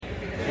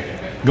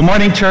Good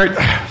morning, church.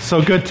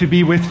 So good to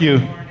be with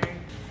you.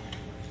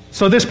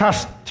 So this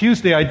past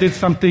Tuesday, I did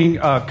something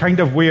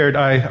kind of weird.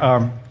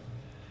 I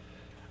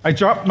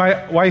dropped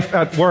my wife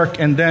at work,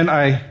 and then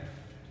I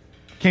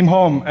came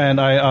home,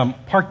 and I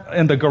parked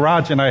in the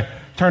garage, and I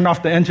turned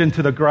off the engine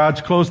to the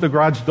garage, closed the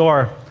garage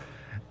door,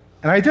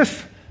 and I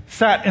just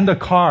sat in the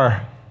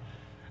car,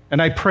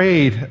 and I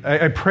prayed.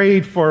 I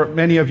prayed for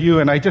many of you,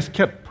 and I just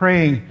kept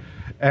praying,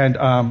 and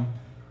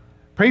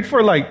prayed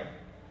for like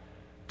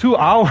 2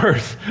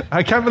 hours.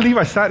 I can't believe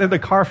I sat in the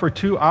car for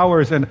 2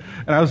 hours, and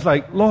I was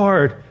like,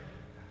 Lord,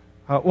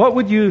 what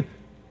would you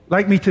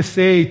like me to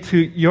say to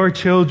your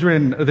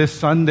children this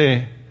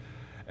Sunday?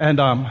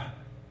 And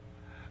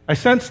I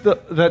sensed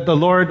that the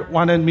Lord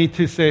wanted me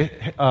to say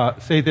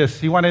this.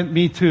 He wanted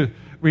me to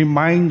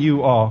remind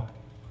you all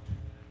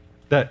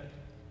that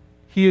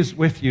He is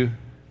with you.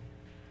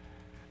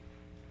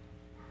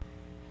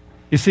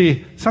 You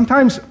see,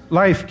 sometimes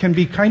life can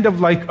be kind of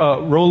like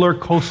a roller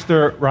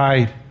coaster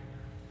ride.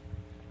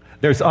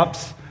 There's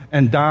ups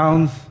and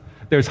downs,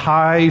 there's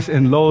highs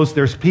and lows,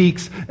 there's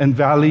peaks and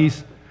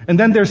valleys, and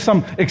then there's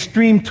some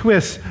extreme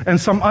twists and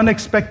some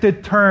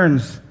unexpected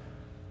turns.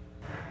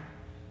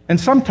 And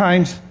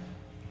sometimes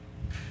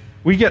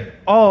we get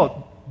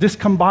all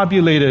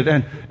discombobulated,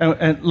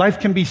 and life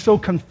can be so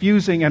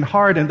confusing and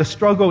hard, and the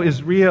struggle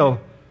is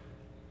real.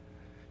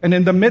 And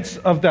in the midst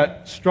of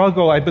that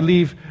struggle, I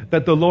believe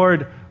that the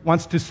Lord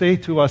wants to say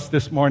to us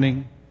this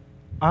morning,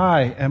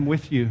 I am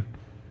with you.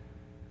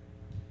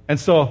 And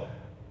so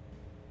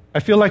I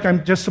feel like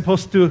I'm just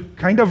supposed to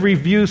kind of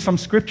review some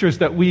scriptures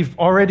that we've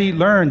already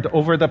learned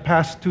over the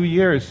past 2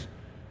 years.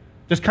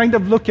 Just kind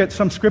of look at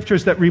some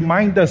scriptures that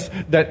remind us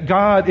that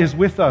God is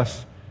with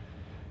us.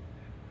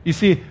 You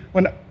see,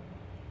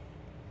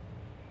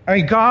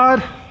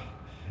 God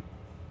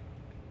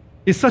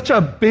is such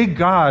a big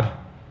God.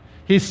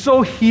 He's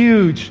so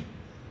huge.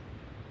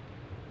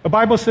 The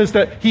Bible says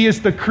that He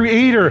is the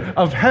creator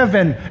of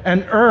heaven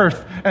and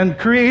earth and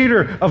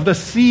creator of the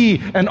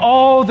sea and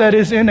all that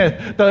is in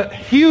it. The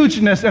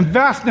hugeness and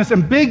vastness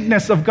and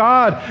bigness of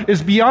God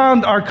is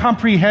beyond our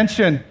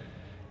comprehension.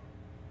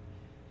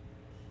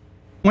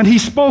 When He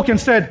spoke and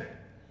said,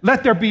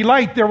 "Let there be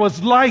light," there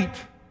was light.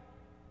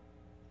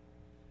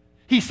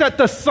 He set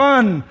the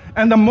sun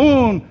and the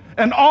moon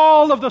and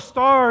all of the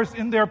stars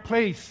in their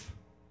place.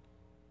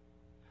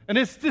 And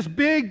it's this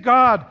big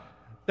God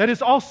that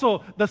is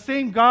also the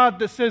same God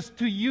that says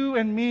to you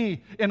and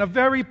me in a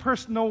very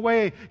personal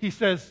way, He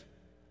says,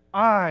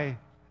 I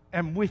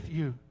am with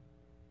you.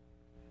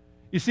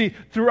 You see,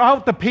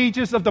 throughout the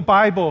pages of the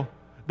Bible,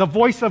 the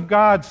voice of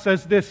God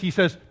says this. He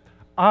says,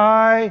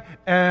 I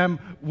am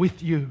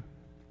with you.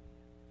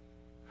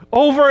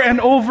 Over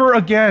and over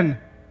again,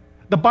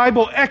 the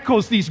Bible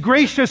echoes these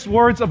gracious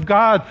words of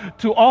God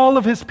to all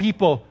of His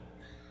people.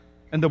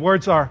 And the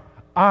words are,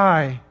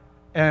 I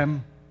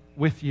am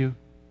with you.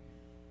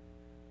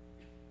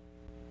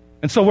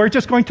 And so we're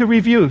just going to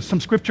review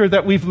some scripture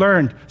that we've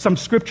learned, some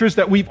scriptures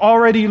that we've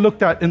already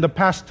looked at in the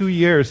past 2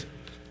 years.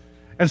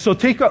 And so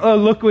take a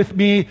look with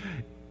me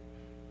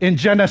in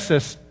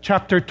Genesis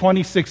chapter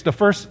 26, the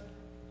first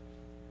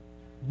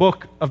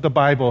book of the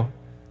Bible.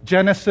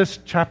 Genesis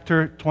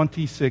chapter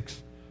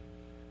 26.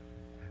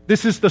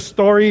 This is the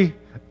story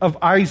of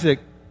Isaac.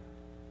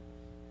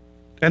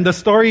 And the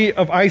story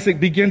of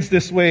Isaac begins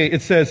this way.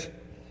 It says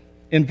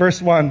in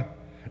verse 1,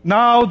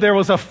 now there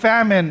was a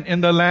famine in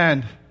the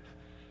land.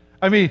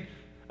 I mean,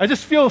 I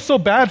just feel so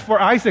bad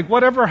for Isaac.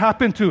 Whatever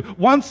happened to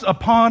once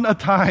upon a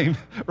time,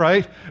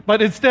 right?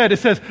 But instead it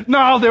says,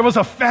 now there was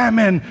a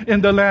famine in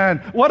the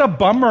land. What a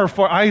bummer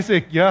for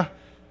Isaac, yeah?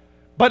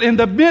 But in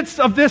the midst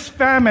of this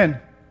famine,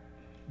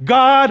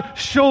 God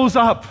shows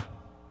up.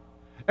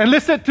 And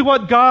listen to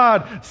what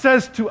God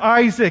says to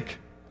Isaac.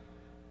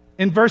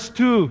 In verse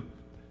 2,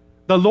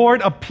 the Lord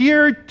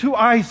appeared to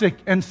Isaac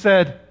and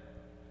said,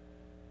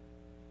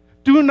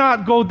 do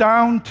not go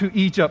down to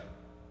Egypt.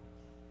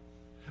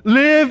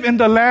 Live in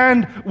the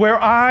land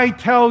where I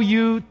tell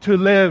you to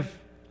live.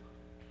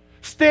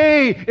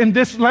 Stay in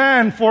this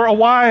land for a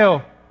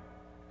while.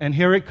 And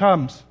here it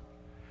comes.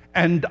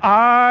 And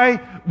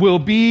I will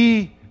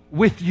be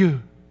with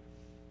you.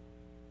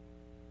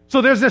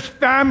 So there's this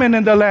famine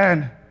in the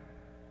land.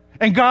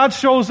 And God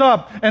shows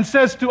up and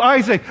says to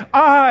Isaac,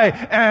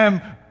 I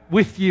am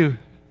with you.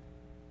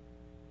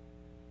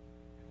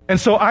 And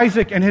so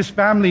Isaac and his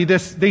family,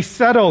 they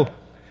settle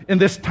in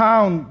this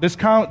town. This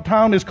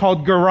town is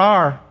called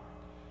Gerar.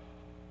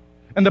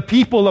 And the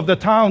people of the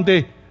town,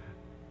 they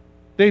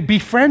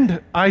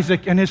befriend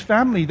Isaac and his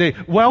family. They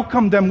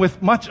welcome them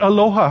with much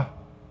aloha.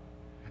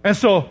 And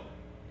so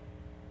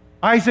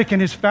Isaac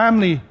and his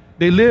family,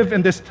 they live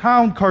in this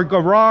town called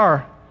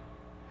Gerar.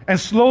 And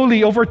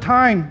slowly, over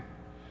time,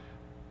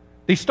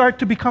 they start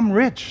to become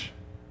rich.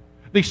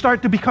 They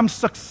start to become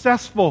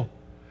successful.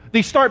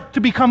 They start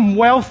to become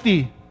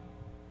wealthy.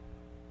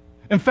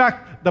 In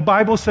fact, the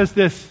Bible says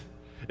this.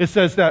 It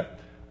says that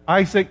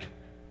Isaac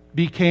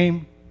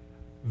became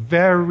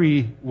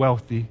very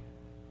wealthy.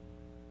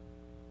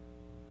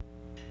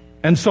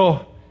 And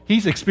so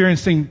He's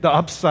experiencing the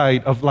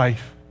upside of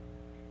life.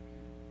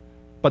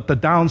 But the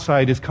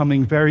downside is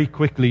coming very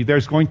quickly.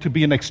 There's going to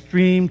be an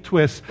extreme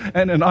twist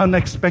and an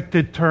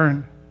unexpected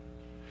turn.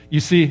 You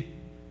see,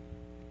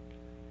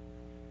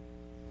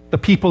 the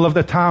people of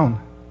the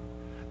town,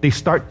 they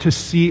start to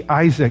see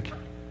Isaac,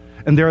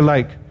 and they're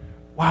like,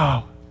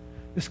 wow,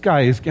 this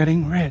guy is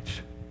getting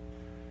rich.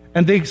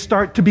 And they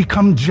start to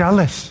become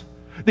jealous.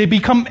 They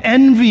become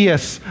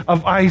envious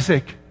of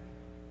Isaac.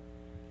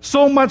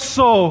 So much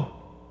so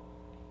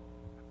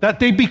that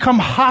they become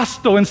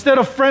hostile. Instead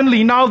of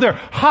friendly, now they're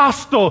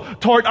hostile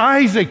toward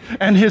Isaac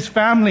and his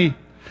family.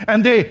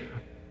 And they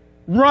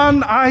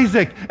run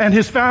Isaac and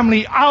his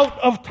family out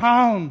of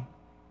town.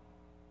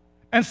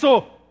 And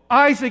so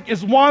Isaac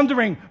is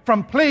wandering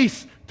from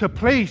place to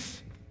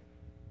place.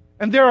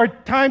 And there are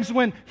times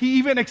when he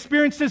even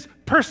experiences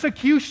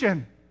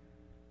persecution.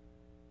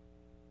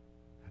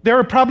 There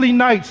are probably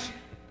nights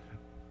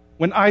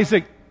when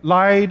Isaac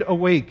lied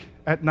awake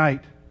at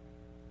night,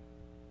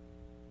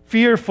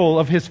 fearful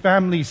of his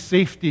family's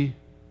safety,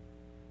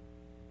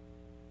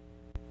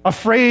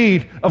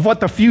 afraid of what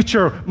the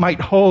future might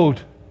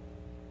hold.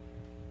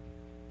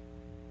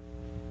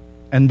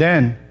 And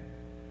then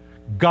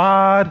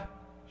God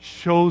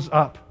shows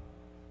up.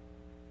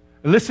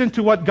 Listen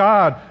to what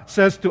God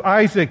says to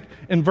Isaac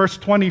in verse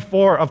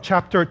 24 of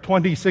chapter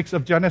 26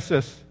 of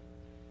Genesis.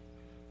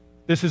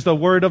 This is the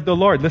word of the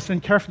Lord.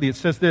 Listen carefully. It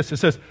says this. It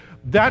says,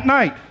 that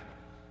night,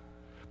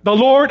 the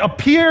Lord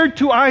appeared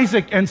to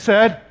Isaac and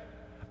said,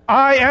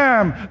 I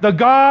am the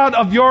God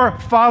of your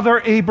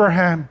father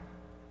Abraham.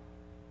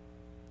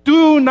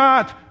 Do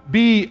not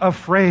be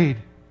afraid.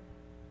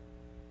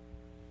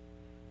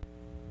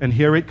 And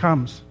here it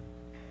comes.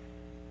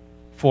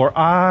 For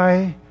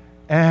I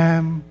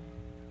am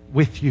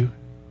with you.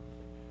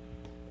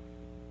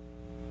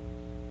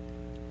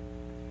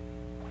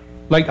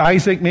 Like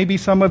Isaac, maybe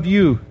some of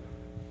you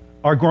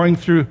are going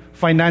through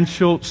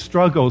financial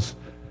struggles.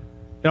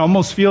 It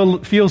almost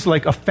feels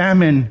like a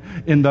famine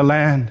in the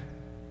land.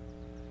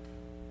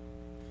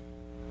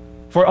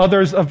 For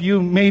others of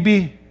you,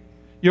 maybe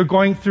you're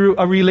going through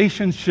a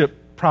relationship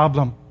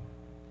problem.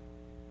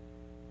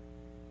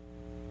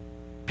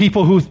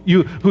 People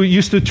who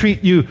used to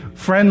treat you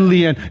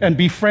friendly and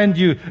befriend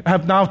you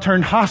have now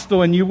turned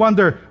hostile, and you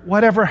wonder,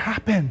 whatever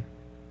happened?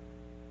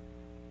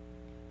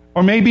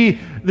 Or maybe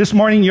this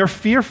morning you're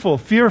fearful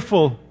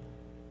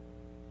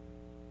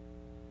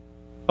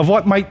of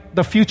what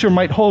the future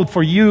might hold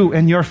for you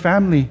and your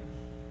family.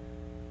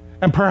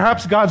 And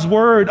perhaps God's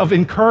word of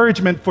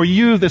encouragement for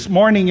you this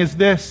morning is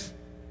this: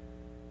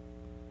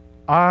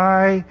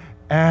 I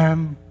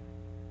am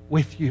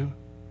with you.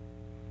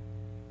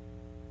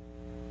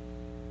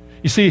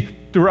 You see,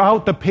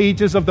 throughout the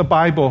pages of the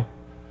Bible,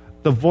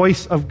 the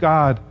voice of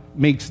God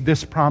makes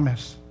this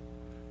promise: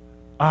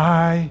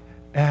 I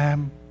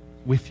am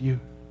with you.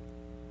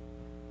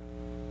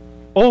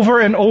 Over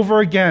and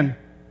over again,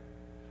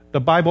 the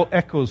Bible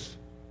echoes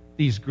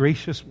these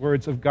gracious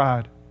words of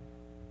God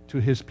to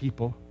his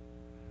people.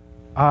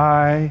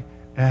 I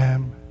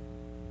am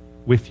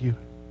with you.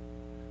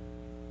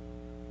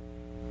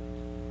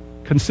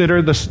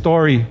 Consider the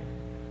story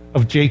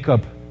of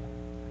Jacob.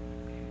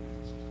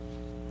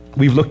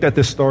 We've looked at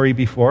this story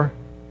before.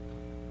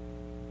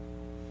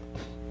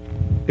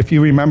 If you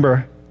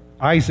remember,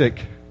 Isaac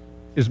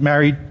is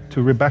married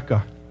to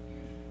Rebekah,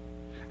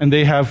 and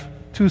they have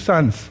 2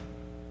 sons,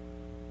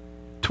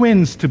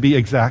 twins to be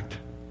exact.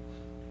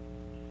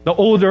 The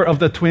older of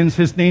the twins,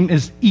 his name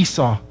is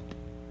Esau.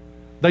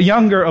 The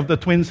younger of the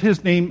twins,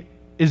 his name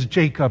is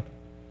Jacob.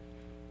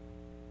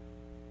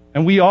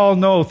 And we all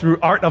know through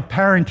Art of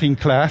Parenting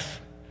class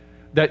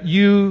that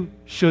you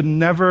should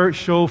never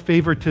show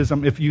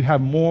favoritism if you have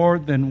more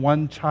than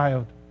one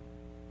child.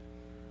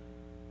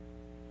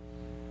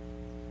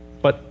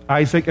 But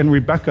Isaac and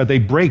Rebekah, they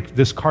break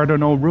this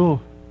cardinal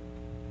rule.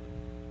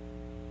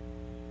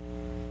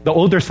 The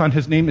older son,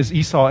 his name is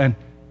Esau, and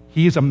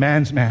he is a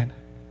man's man.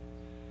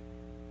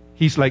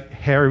 He's like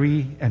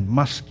hairy and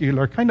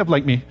muscular, kind of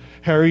like me.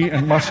 Hairy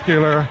and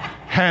muscular,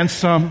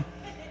 handsome,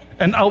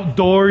 an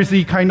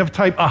outdoorsy kind of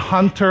type, a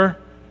hunter.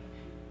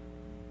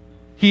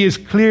 He is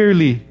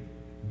clearly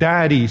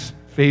daddy's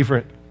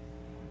favorite.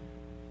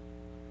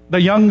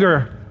 The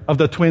younger of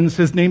the twins,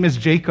 his name is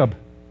Jacob,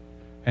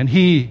 and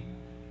he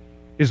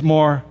is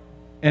more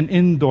an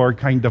indoor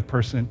kind of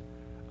person,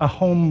 a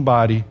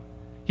homebody.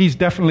 He's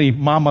definitely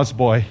mama's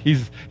boy.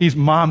 He's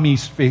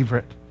mommy's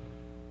favorite.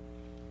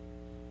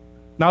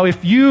 Now,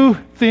 if you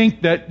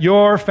think that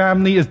your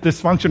family is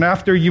dysfunctional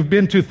after you've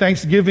been to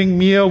Thanksgiving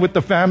meal with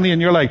the family and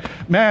you're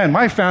like, man,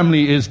 my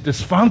family is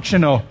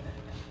dysfunctional.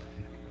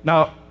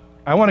 Now,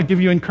 I want to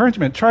give you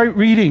encouragement. Try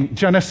reading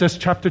Genesis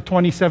chapter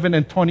 27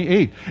 and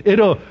 28.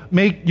 It'll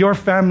make your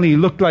family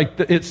look like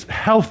it's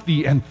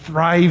healthy and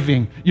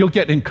thriving. You'll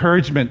get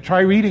encouragement.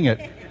 Try reading it.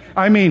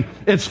 I mean,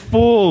 it's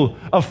full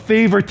of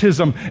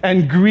favoritism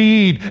and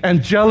greed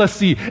and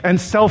jealousy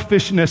and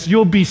selfishness.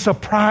 You'll be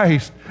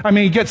surprised. I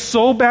mean, it gets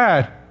so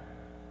bad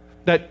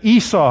that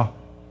Esau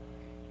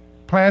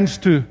plans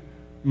to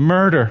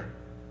murder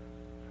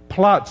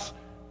plots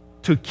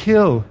to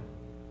kill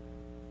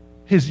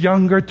his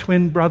younger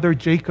twin brother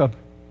Jacob.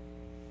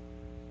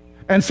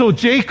 And so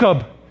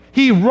Jacob,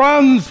 he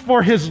runs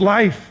for his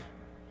life.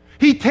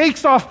 He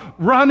takes off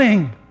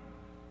running.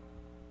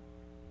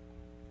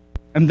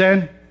 And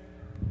then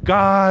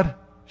God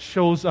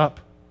shows up.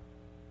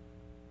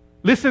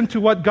 Listen to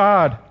what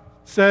God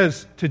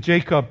says to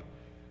Jacob.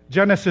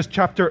 Genesis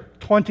chapter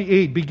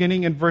 28,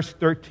 beginning in verse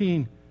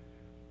 13.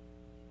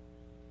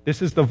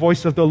 This is the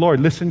voice of the Lord.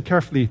 Listen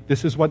carefully.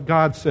 This is what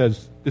God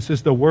says. This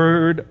is the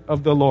word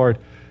of the Lord.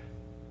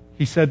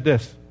 He said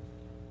this: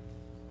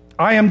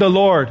 I am the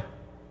Lord,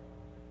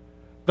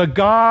 the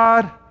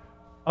God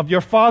of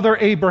your father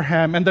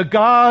Abraham and the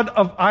God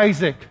of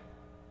Isaac.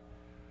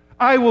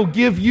 I will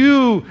give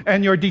you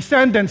and your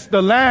descendants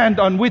the land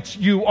on which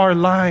you are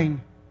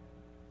lying.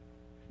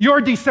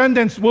 Your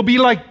descendants will be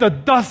like the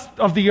dust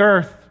of the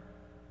earth,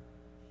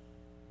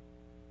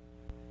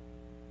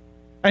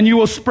 and you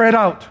will spread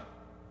out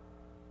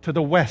to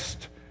the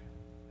west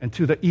and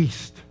to the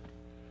east,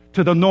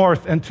 to the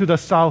north and to the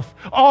south.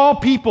 All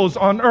peoples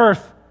on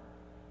earth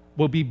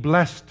will be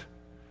blessed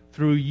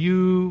through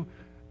you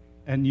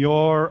and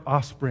your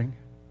offspring.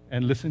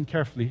 And listen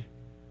carefully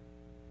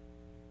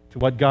to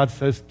what God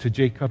says to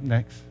Jacob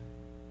next.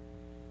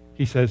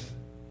 He says,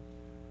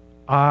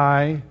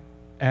 I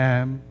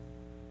am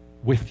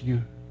with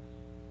you.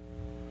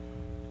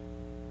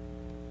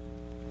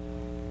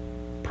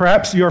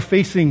 Perhaps you're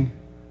facing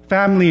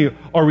family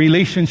or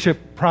relationship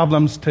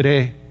problems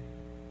today,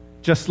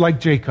 just like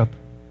Jacob.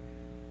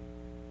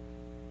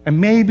 And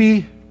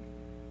maybe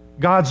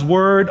God's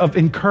word of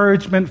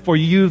encouragement for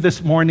you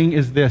this morning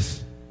is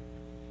this: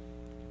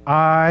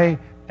 I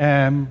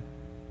am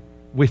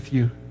with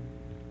you.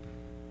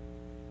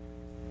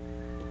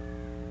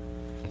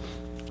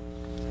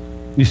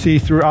 You see,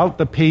 throughout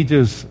the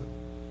pages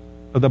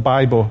of the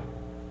Bible,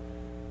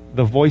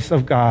 the voice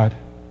of God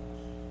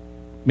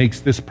makes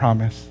this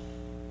promise: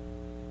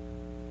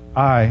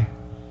 I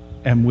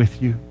am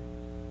with you.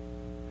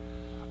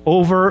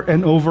 Over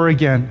and over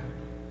again,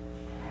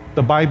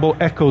 the Bible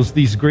echoes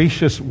these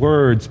gracious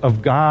words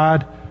of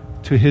God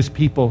to his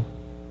people: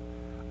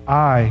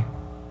 I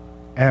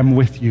am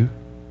with you.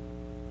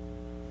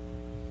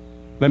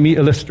 Let me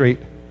illustrate.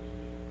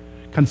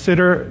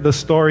 Consider the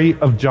story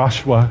of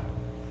Joshua.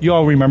 You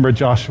all remember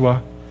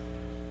Joshua.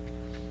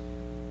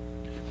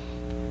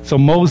 So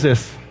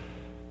Moses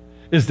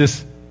is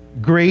this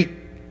great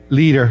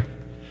leader.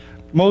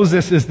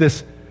 Moses is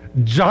this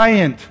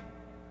giant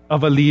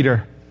of a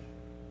leader.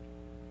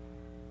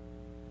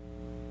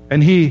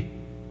 And he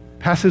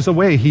passes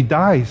away. He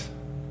dies.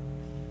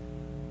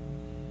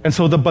 And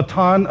so the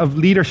baton of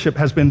leadership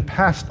has been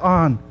passed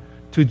on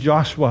to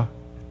Joshua.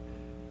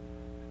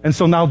 And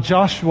so now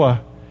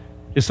Joshua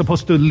is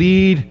supposed to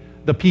lead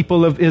the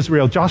people of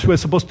Israel. Joshua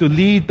is supposed to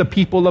lead the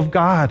people of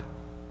God.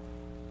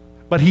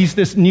 But he's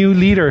this new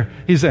leader.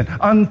 He's an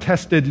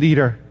untested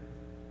leader.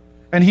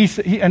 And he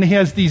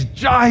has these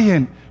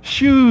giant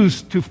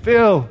shoes to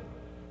fill.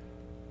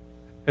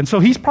 And so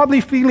he's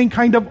probably feeling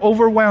kind of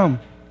overwhelmed.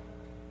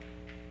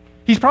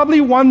 He's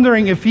probably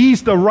wondering if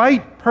he's the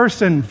right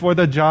person for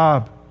the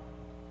job.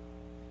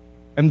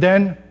 And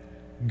then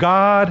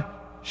God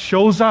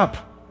shows up.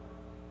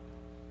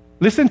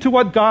 Listen to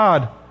what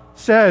God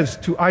says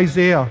to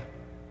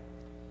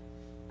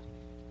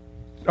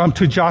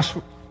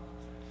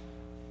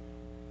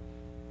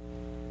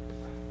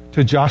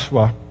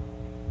Joshua.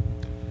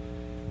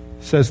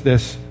 Says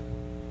this,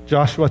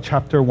 Joshua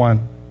chapter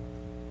 1,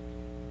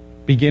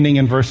 beginning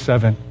in verse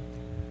 7.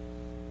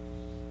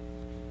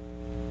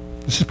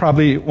 This is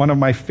probably one of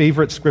my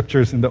favorite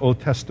scriptures in the Old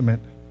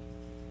Testament.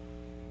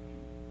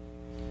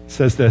 It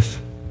says this.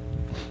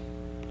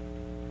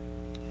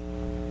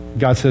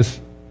 God says,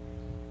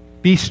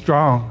 be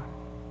strong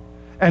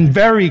and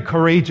very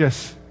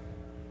courageous.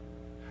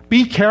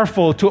 Be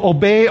careful to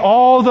obey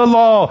all the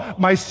law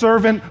my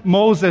servant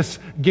Moses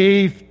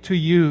gave to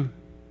you.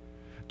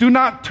 Do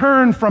not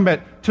turn from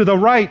it to the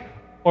right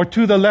or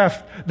to the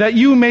left, that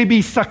you may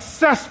be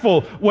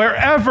successful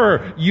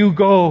wherever you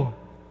go.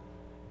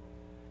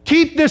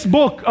 Keep this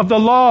book of the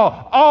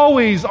law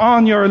always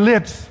on your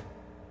lips.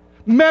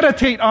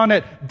 Meditate on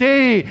it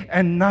day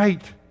and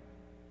night,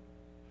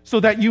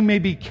 so that you may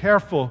be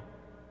careful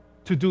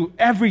to do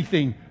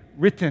everything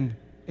written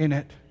in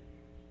it.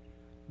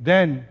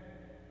 Then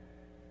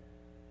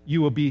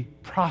you will be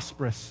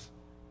prosperous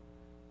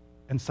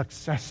and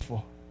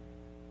successful.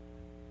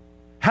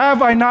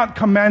 Have I not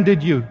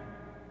commanded you?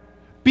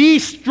 Be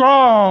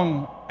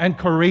strong and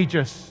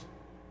courageous.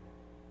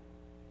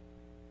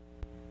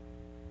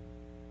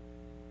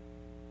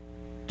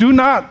 Do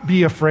not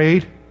be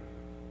afraid.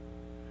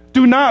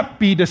 Do not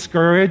be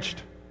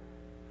discouraged.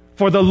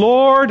 For the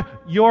Lord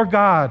your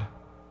God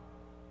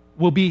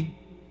will be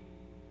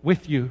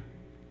with you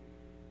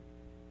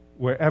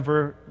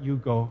wherever you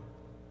go.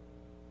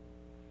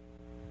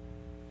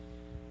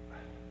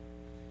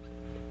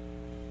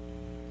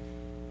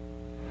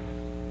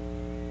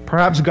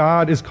 Perhaps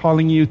God is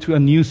calling you to a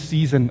new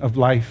season of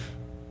life.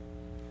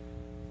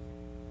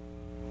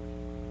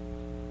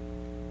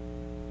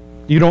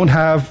 You don't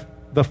have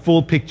the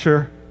full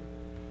picture.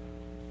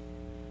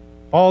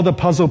 All the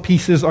puzzle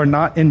pieces are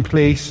not in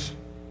place.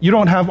 You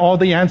don't have all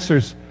the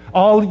answers.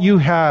 All you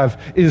have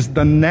is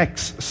the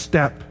next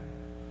step.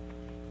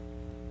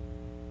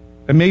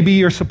 And maybe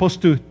you're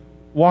supposed to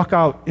walk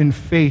out in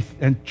faith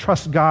and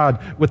trust God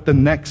with the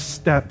next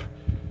step.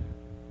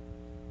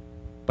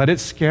 But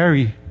it's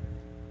scary.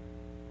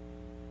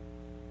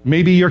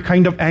 Maybe you're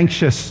kind of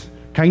anxious,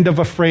 kind of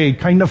afraid,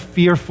 kind of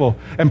fearful.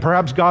 And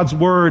perhaps God's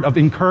word of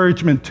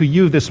encouragement to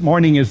you this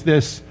morning is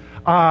this: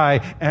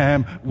 I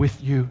am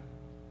with you.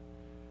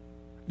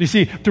 You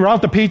see,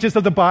 throughout the pages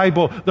of the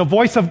Bible, the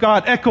voice of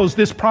God echoes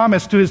this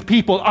promise to his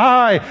people: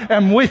 I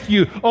am with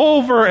you.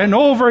 Over and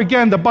over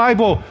again, the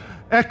Bible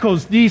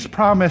echoes these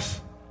promises: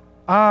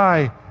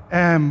 I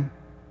am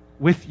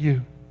with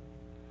you.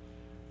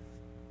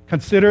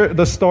 Consider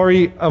the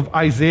story of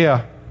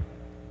Isaiah.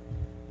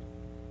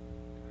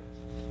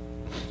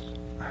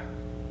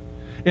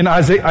 In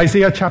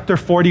Isaiah chapter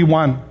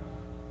 41,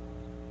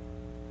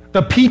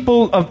 the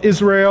people of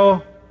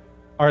Israel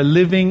are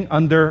living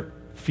under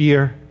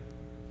fear.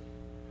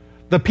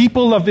 The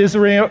people of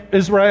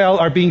Israel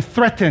are being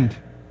threatened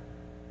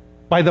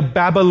by the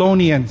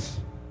Babylonians.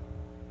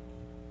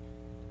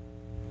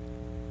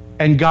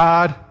 And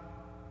God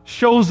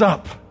shows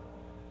up.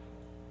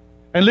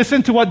 And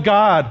listen to what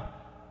God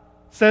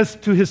says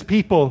to his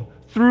people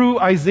through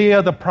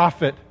Isaiah the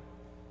prophet.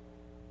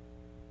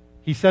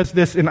 He says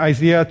this in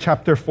Isaiah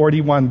chapter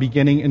 41,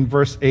 beginning in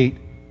verse 8.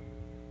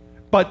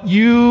 But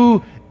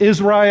you,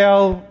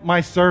 Israel,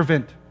 my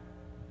servant,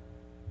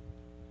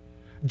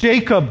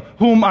 Jacob,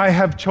 whom I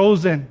have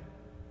chosen,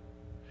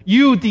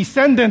 you,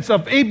 descendants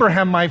of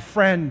Abraham, my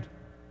friend,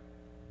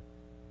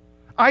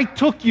 I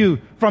took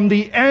you from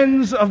the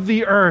ends of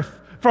the earth,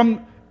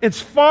 from its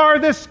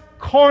farthest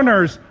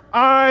corners,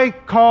 I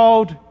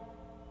called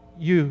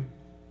you.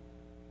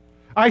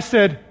 I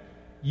said,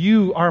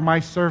 you are my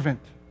servant.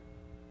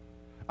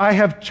 I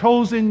have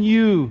chosen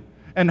you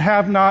and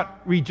have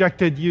not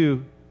rejected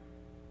you.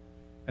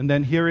 And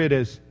then here it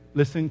is.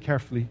 Listen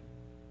carefully.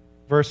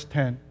 Verse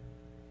 10.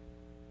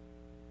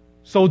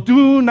 So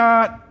do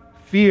not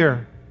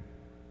fear,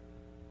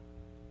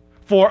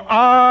 for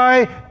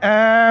I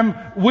am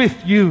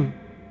with you.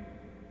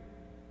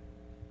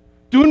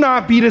 Do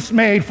not be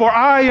dismayed, for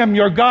I am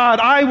your God.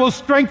 I will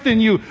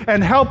strengthen you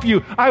and help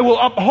you. I will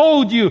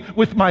uphold you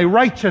with my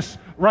righteous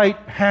right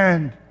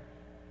hand.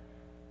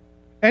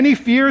 Any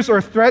fears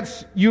or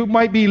threats you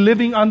might be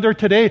living under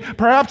today,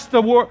 perhaps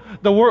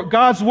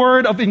God's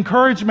word of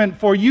encouragement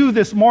for you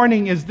this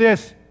morning is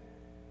this: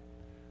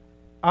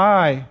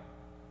 I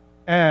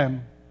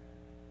am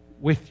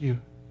with you.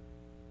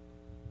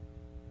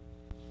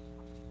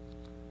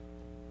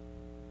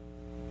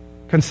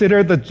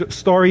 Consider the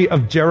story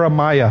of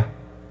Jeremiah.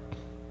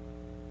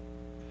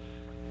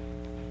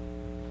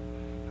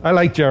 I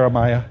like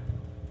Jeremiah.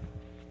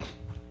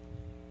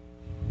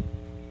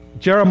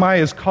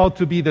 Jeremiah is called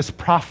to be this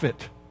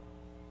prophet.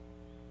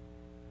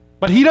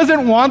 But he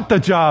doesn't want the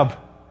job.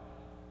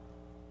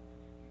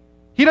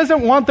 He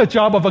doesn't want the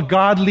job of a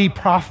godly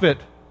prophet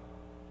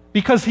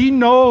because he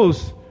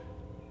knows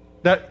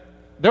that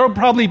there will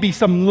probably be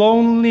some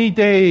lonely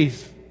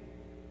days.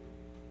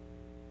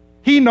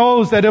 He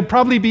knows that it'll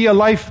probably be a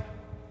life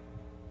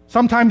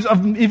sometimes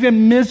of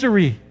even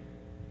misery.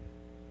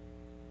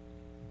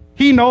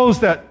 He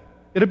knows that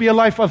it'll be a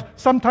life of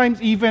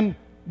sometimes even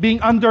being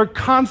under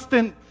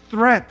constant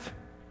threat.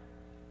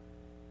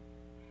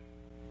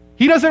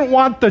 He doesn't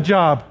want the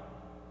job.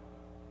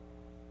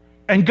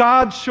 And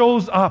God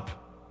shows up.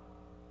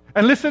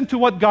 And listen to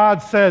what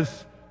God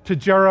says to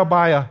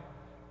Jeremiah.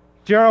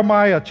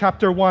 Jeremiah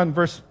chapter 1,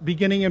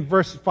 beginning in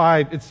verse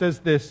 5, it says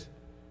this.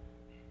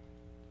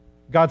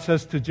 God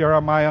says to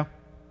Jeremiah,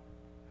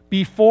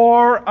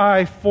 before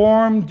I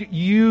formed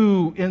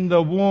you in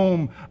the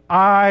womb,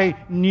 I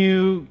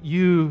knew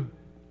you.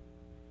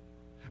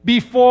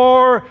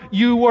 Before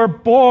you were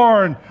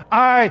born,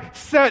 I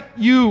set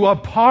you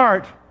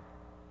apart.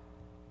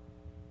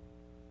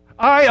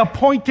 I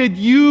appointed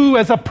you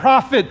as a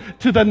prophet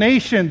to the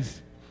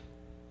nations.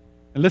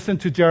 And listen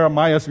to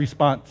Jeremiah's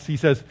response. He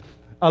says,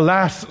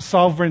 alas,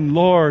 sovereign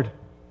Lord,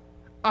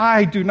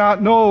 I do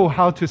not know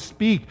how to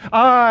speak.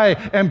 I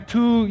am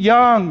too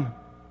young.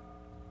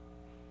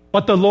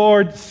 But the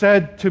Lord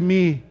said to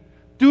me,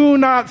 do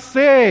not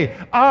say,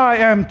 I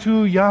am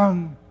too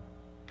young.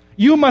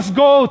 You must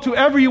go to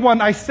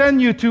everyone I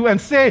send you to and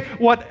say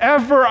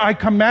whatever I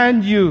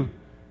command you.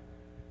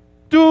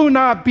 Do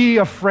not be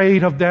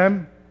afraid of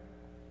them.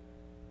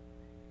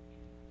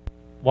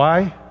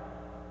 Why?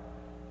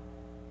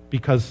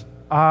 Because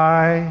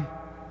I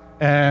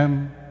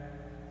am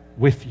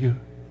with you.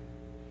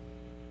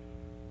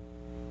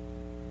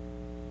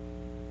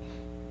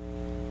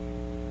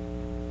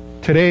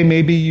 Today,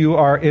 maybe you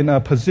are in a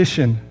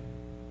position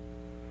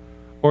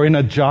or in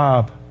a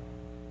job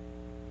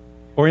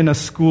or in a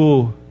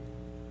school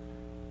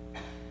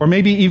or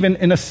maybe even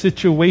in a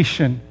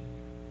situation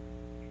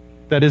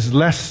that is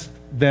less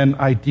than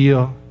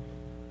ideal.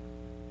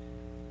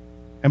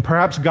 And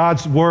perhaps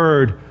God's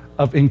word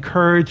of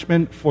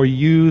encouragement for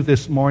you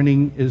this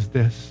morning is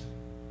this: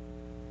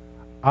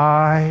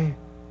 I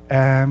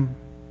am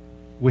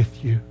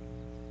with you.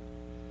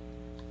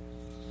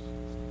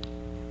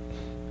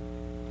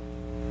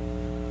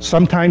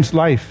 Sometimes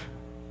life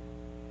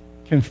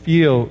can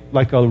feel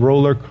like a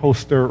roller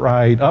coaster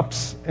ride,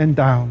 ups and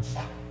downs,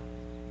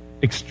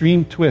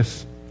 extreme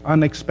twists,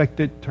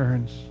 unexpected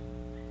turns.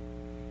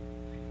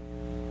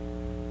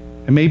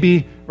 And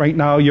maybe right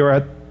now you're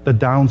at the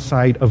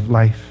downside of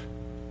life.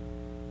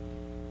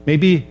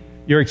 Maybe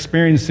you're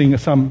experiencing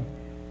some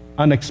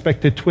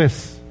unexpected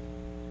twists,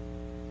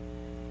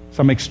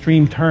 some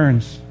extreme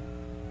turns.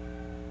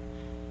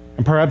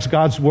 And perhaps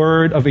God's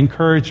word of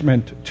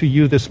encouragement to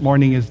you this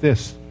morning is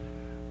this: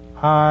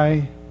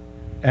 I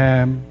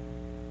am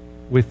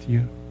with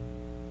you.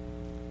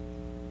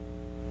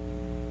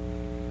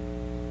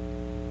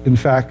 In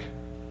fact,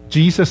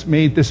 Jesus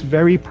made this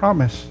very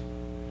promise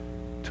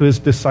to his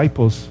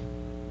disciples.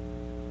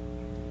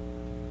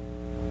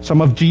 Some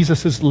of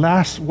Jesus'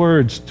 last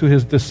words to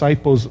his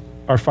disciples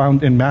are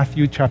found in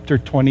Matthew chapter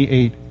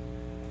 28,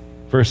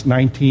 verse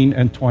 19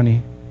 and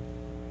 20.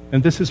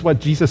 And this is what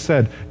Jesus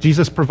said.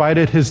 Jesus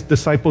provided his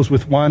disciples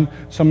with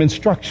some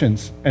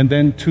instructions, and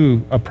then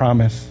a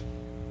promise.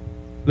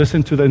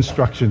 Listen to the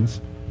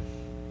instructions.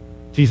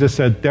 Jesus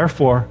said,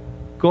 "Therefore,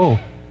 go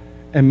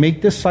and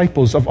make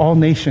disciples of all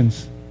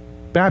nations,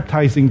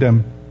 baptizing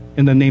them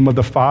in the name of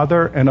the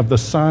Father and of the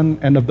Son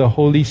and of the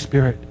Holy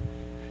Spirit,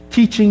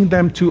 teaching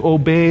them to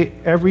obey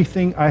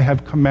everything I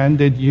have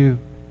commanded you."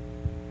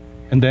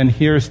 And then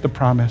here's the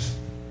promise: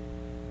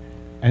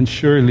 "And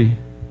surely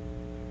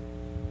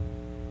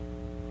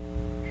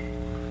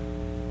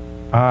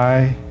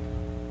I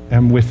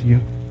am with you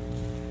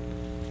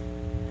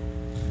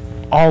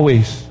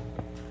always,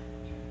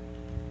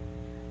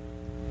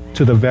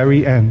 to the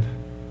very end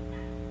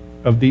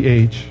of the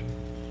age."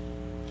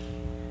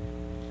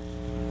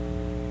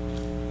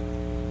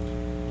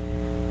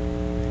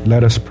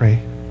 Let us pray.